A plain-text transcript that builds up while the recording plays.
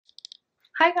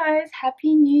Hi guys,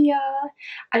 happy new year.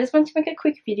 I just want to make a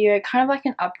quick video, kind of like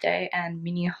an update and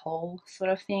mini haul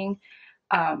sort of thing.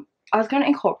 I was going to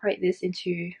incorporate this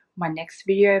into my next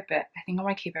video, but I think I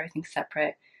want to keep everything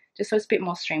separate just so it's a bit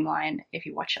more streamlined if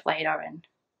you watch it later and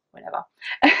whatever.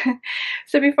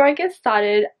 So before I get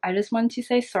started, I just wanted to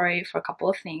say sorry for a couple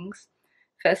of things.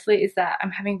 Firstly is that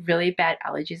I'm having really bad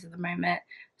allergies at the moment,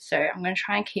 so I'm going to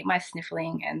try and keep my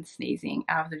sniffling and sneezing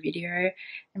out of the video,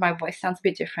 and my voice sounds a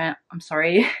bit different. I'm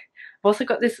sorry. I've also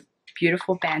got this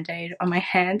beautiful band-aid on my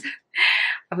hand.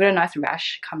 I've got a nice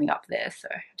rash coming up there, so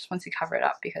I just want to cover it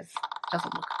up because it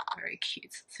doesn't look very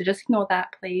cute. So just ignore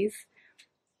that, please.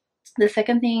 The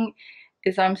second thing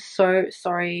is I'm so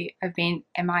sorry I've been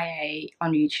MIA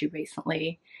on YouTube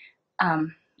recently.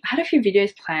 I had a few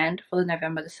videos planned for the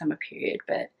November-December period,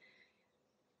 but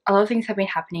a lot of things have been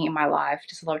happening in my life,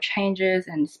 just a lot of changes,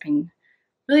 and it's been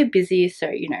really busy, so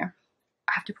you know,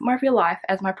 I have to put my real life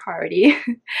as my priority.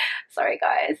 Sorry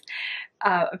guys.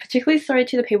 Particularly sorry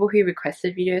to the people who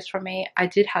requested videos from me. I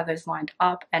did have those lined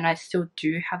up and I still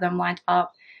do have them lined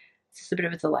up. It's just a bit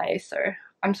of a delay, so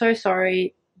I'm so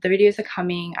sorry. The videos are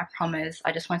coming, I promise.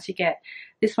 I just want to get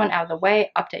this one out of the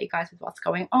way, update you guys with what's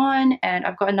going on, and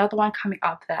I've got another one coming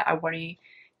up that I want to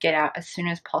get out as soon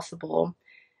as possible,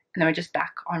 and then we're just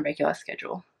back on regular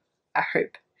schedule, I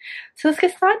hope. So let's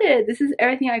get started. This is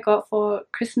everything I got for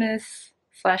Christmas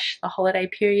 / the holiday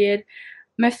period.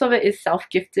 Most of it is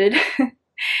self-gifted.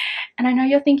 And I know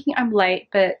you're thinking I'm late,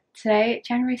 but today,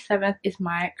 January 7th, is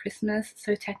my Christmas,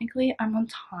 so technically I'm on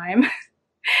time.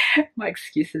 My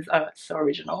excuses are so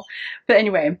original. But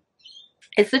anyway,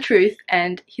 it's the truth,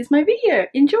 and here's my video.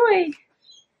 Enjoy!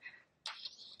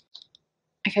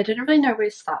 Okay, I didn't really know where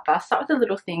to start, but I'll start with the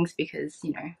little things because,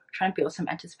 you know, I'm trying to build some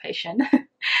anticipation.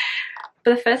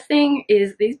 But the first thing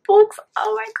is these books.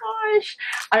 Oh my gosh!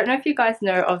 I don't know if you guys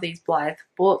know of these Blythe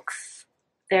books.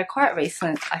 They're quite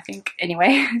recent, I think,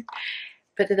 anyway.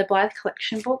 But they're the Blythe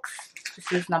collection books.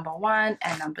 This is number 1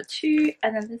 and number 2,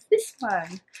 and then there's this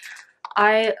one.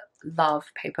 I love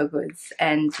paper goods,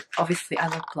 and obviously I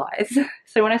love Blythe.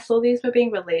 So when I saw these were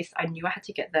being released, I knew I had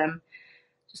to get them.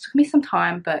 It just took me some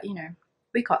time, but you know,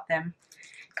 we got them.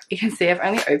 You can see I've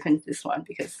only opened this one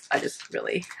because I just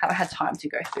really haven't had time to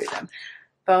go through them.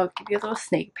 But I'll give you a little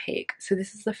sneak peek. So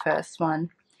this is the first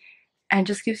one, and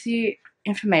just gives you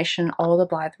information, all the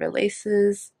Blythe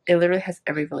releases. It literally has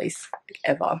every release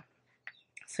ever.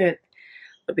 So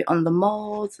it'll be on the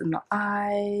molds and the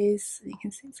eyes. You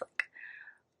can see it's like,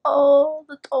 oh,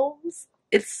 the dolls.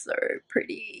 It's so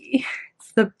pretty.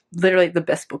 It's literally the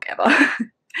best book ever.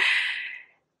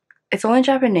 It's all in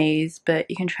Japanese, but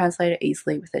you can translate it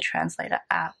easily with the translator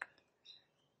app.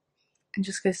 And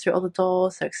just goes through all the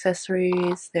dolls, their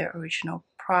accessories, their original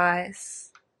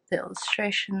price, the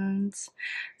illustrations,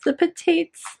 the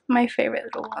petites, my favorite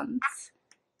little ones,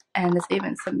 and there's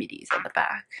even some middies at the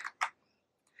back.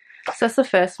 So that's the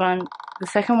first one. The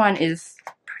second one is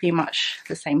pretty much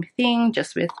the same thing,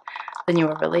 just with the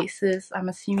newer releases, I'm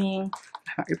assuming.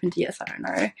 I haven't opened it yet, so I don't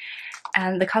know.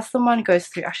 And the custom one goes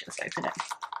through, actually let's open it.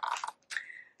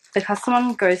 The custom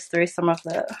one goes through some of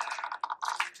the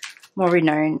more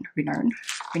renowned.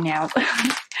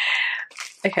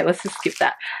 Okay, let's just skip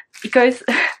that.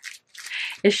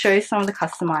 It shows some of the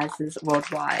customizers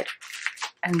worldwide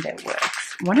and their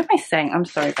works. What am I saying? I'm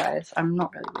sorry guys, I'm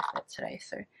not really with it today.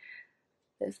 So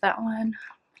there's that one.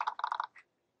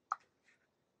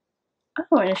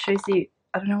 Oh, and it shows you,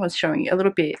 I don't know what's showing you, a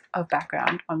little bit of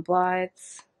background on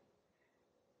Blythe's.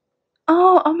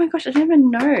 Oh my gosh, I didn't even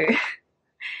know.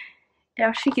 It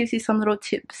actually gives you some little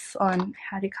tips on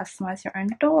how to customize your own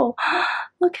doll.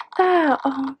 Look at that.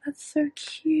 Oh, that's so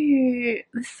cute.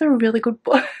 This is a really good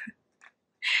book.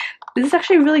 This is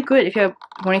actually really good if you're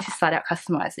wanting to start out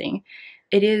customizing.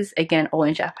 It is, again, all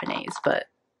in Japanese, but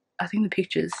I think the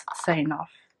pictures say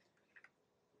enough.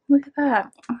 Look at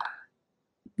that.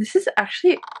 This is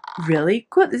actually really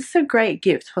good. This is a great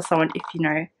gift for someone if you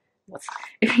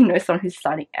know someone who's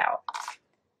starting out.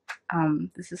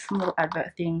 This is some little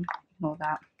advert thing. Ignore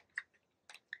that.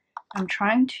 I'm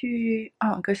trying to,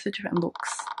 oh, it goes through different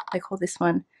looks. They call this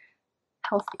one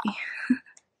healthy.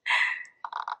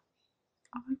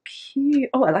 Oh, cute.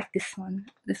 Oh, I like this one.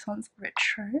 This one's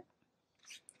retro.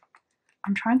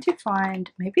 I'm trying to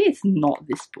find, maybe it's not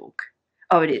this book.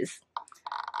 Oh, it is.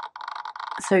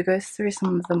 So it goes through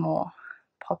some of the more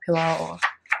popular, or,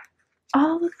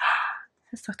 oh, look,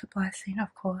 there's Dr. Blythe scene,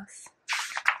 of course.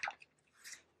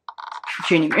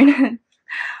 Junie Moon.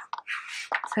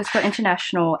 So it's got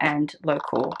international and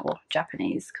local or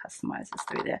Japanese customizers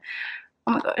through there.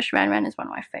 Oh my gosh, Ran Ran is one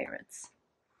of my favorites.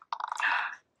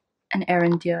 And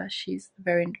Erin Deer, she's a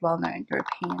very well-known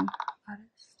European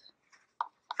artist.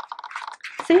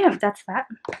 So yeah, that's that.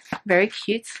 Very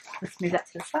cute. Let's move that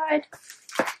to the side.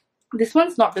 This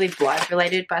one's not really Blythe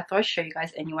related, but I thought I'd show you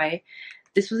guys anyway.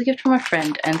 This was a gift from a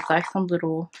friend, and it's like some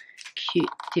little cute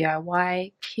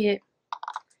DIY kit.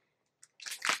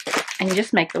 And you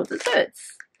just make little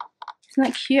desserts. Isn't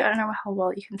that cute? I don't know how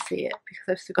well you can see it because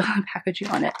I've still got the packaging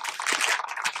on it.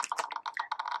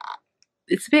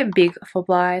 It's a bit big for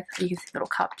Blythe. You can see little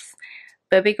cups.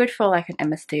 But it'd be good for like an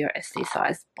MSD or SD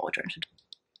size ball joint.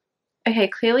 Okay,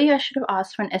 clearly I should have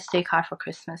asked for an SD card for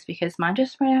Christmas because mine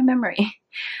just ran out of memory.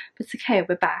 But it's okay,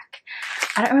 we're back.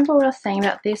 I don't remember what I was saying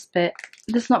about this, but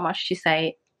there's not much to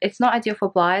say. It's not ideal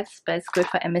for Blythes, but it's good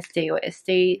for MSD or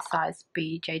SD size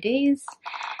BJDs.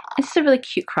 It's just a really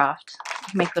cute craft. You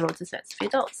can make little desserts for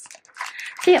your dolls.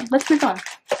 So yeah, let's move on.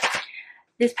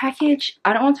 This package,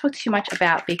 I don't want to talk too much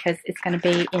about because it's going to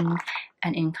be in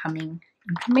an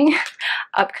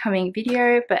upcoming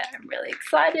video, but I'm really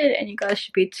excited and you guys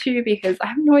should be too because I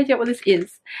have no idea what this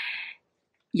is.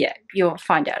 Yeah, you'll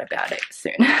find out about it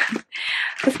soon.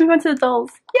 Let's move on to the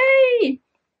dolls. Yay!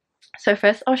 So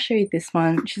first I'll show you this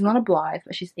one. She's not a Blythe,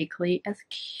 but she's equally as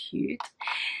cute.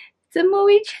 It's a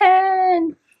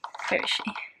Mui-chan. Where is she?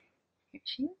 Here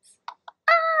she is.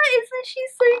 Ah, isn't she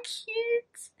so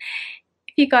cute?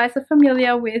 If you guys are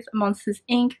familiar with Monsters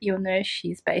Inc., you'll know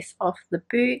she's based off the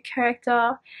Boo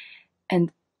character.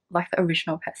 And like the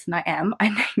original person I am, I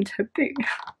named her Boo.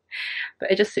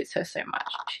 But it just suits her so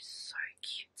much. She's so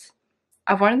cute.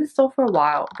 I've wanted this doll for a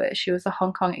while, but she was a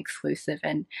Hong Kong exclusive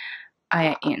and I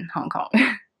am in Hong Kong.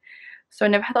 So I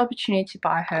never had the opportunity to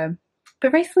buy her.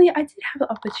 But recently I did have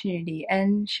the opportunity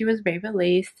and she was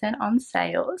re-released and on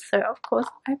sale. So of course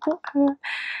I bought her a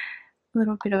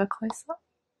little bit of a close-up.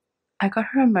 I got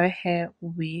her a mohair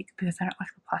wig because I don't like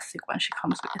the plastic one she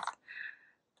comes with.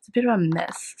 It's a bit of a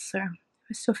mess, so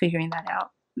we're still figuring that out.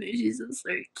 But she's so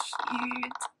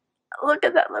cute. Look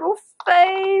at that little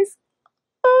face.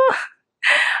 Oh,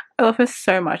 I love her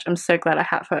so much. I'm so glad I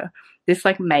have her. This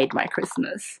like made my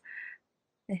Christmas.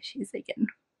 There she is again.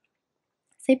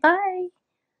 Say bye.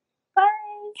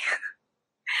 Bye.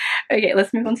 Okay,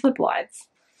 let's move on to the Blythes.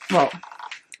 Well,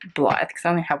 Blythe, because I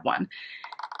only have one.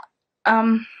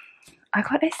 I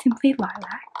got a Simply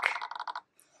Lilac.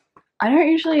 I don't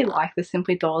usually like the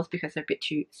Simply dolls because they're a bit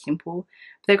too simple,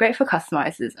 but they're great for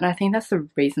customizers, and I think that's the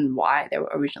reason why they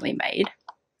were originally made.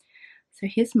 So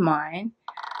here's mine.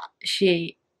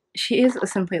 She is a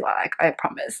Simply Lilac, I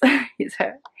promise. Here's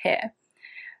her hair.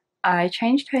 I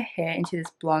changed her hair into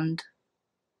this blonde,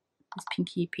 this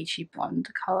pinky peachy blonde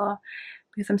color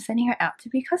because I'm sending her out to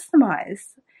be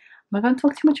customized. I'm not going to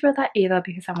talk too much about that either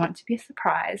because I want it to be a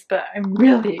surprise, but I'm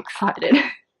really excited. So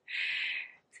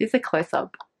here's a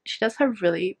close-up. She does have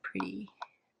really pretty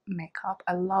makeup.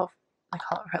 I love the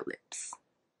color of her lips.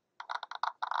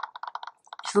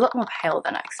 She's a lot more pale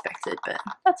than I expected, but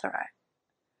that's alright.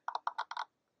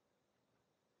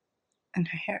 And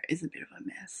her hair is a bit of a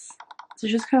mess. So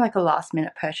just kind of like a last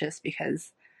minute purchase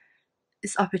because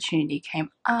this opportunity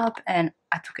came up and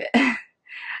I took it.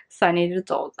 So I needed a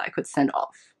doll that I could send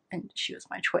off and she was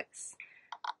my choice.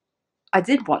 I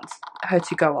did want her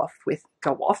to go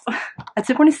off. I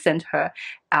did want to send her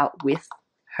out with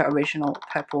her original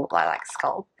purple lilac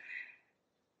sculpt.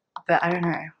 But I don't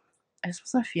know. I just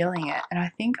wasn't feeling it. And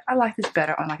I think I like this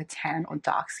better on like a tan or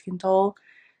dark skin doll.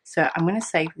 So I'm going to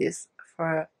save this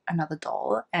for another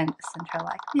doll and send her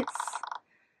like this.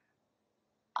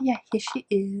 Yeah, here she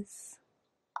is.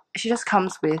 She just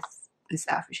comes with this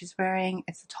outfit she's wearing.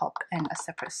 It's a top and a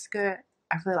separate skirt.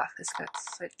 I really like this skirt.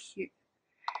 It's so cute.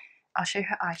 I'll show you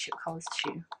her eye chip colours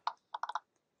too.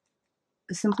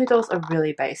 The Simply dolls are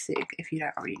really basic if you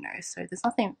don't already know, so there's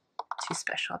nothing too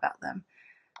special about them.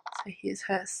 So here's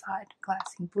her side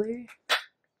glancing blue,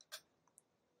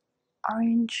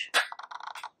 orange,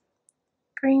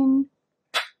 green,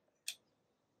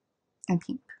 and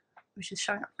pink, which is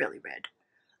showing up really red.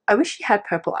 I wish she had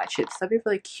purple eye chips, that'd be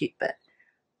really cute, but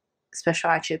special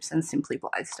eye chips and Simply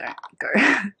Blythes don't go.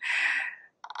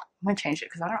 I'm going to change it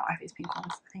because I don't like these pink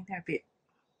ones. I think they're a bit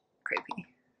creepy.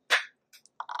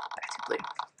 Back to blue.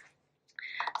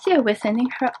 So yeah, we're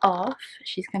sending her off.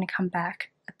 She's going to come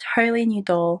back a totally new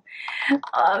doll. Oh,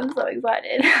 I'm so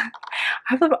excited. I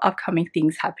have a lot of upcoming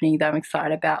things happening that I'm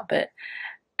excited about, but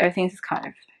everything's kind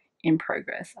of in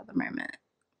progress at the moment.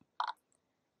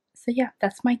 So yeah,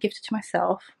 that's my gift to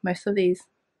myself. Most of these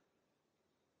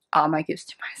are my gifts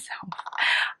to myself.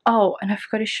 Oh, and I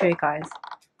forgot to show you guys.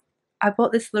 I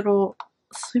bought this little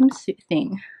swimsuit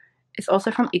thing. It's also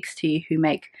from XT, who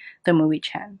make the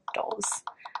Mui-chan dolls.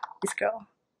 This girl.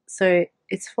 So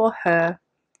it's for her.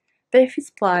 But it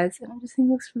fits Blythe and I just think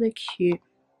it looks really cute.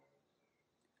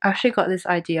 I actually got this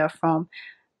idea from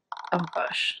oh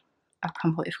gosh, I've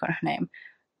completely forgotten her name.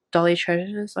 Dolly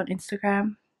Treasures on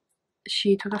Instagram.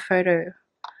 She took a photo.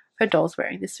 Her doll's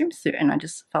wearing this swimsuit, and I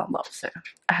just fell in love, so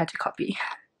I had to copy.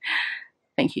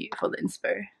 Thank you for the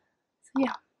inspo. So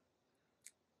yeah,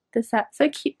 that's that. So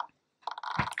cute.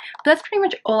 But that's pretty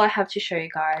much all I have to show you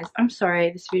guys. I'm sorry,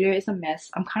 this video is a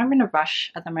mess. I'm kind of in a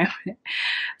rush at the moment,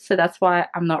 so that's why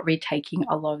I'm not retaking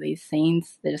a lot of these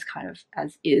scenes. They're just kind of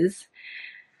as is.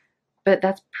 But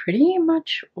that's pretty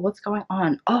much what's going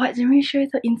on. Oh, I didn't really show you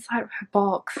the inside of her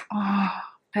box. Oh,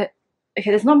 but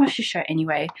okay, there's not much to show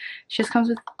anyway. She just comes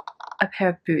with a pair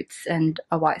of boots and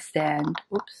a white stand.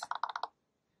 Oops.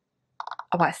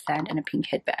 A white stand and a pink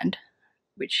headband,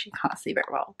 which you can't see very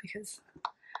well because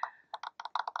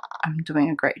I'm doing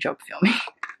a great job filming.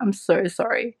 I'm so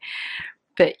sorry.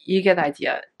 But you get the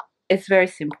idea. It's very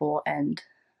simple and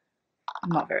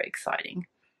not very exciting.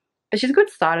 But she's a good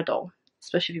starter doll,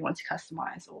 especially if you want to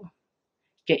customize or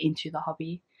get into the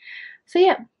hobby. So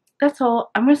yeah, that's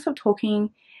all. I'm going to stop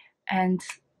talking and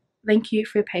thank you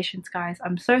for your patience, guys.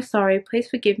 I'm so sorry. Please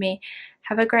forgive me.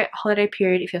 Have a great holiday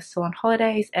period if you're still on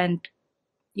holidays. And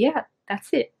yeah, that's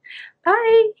it.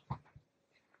 Bye.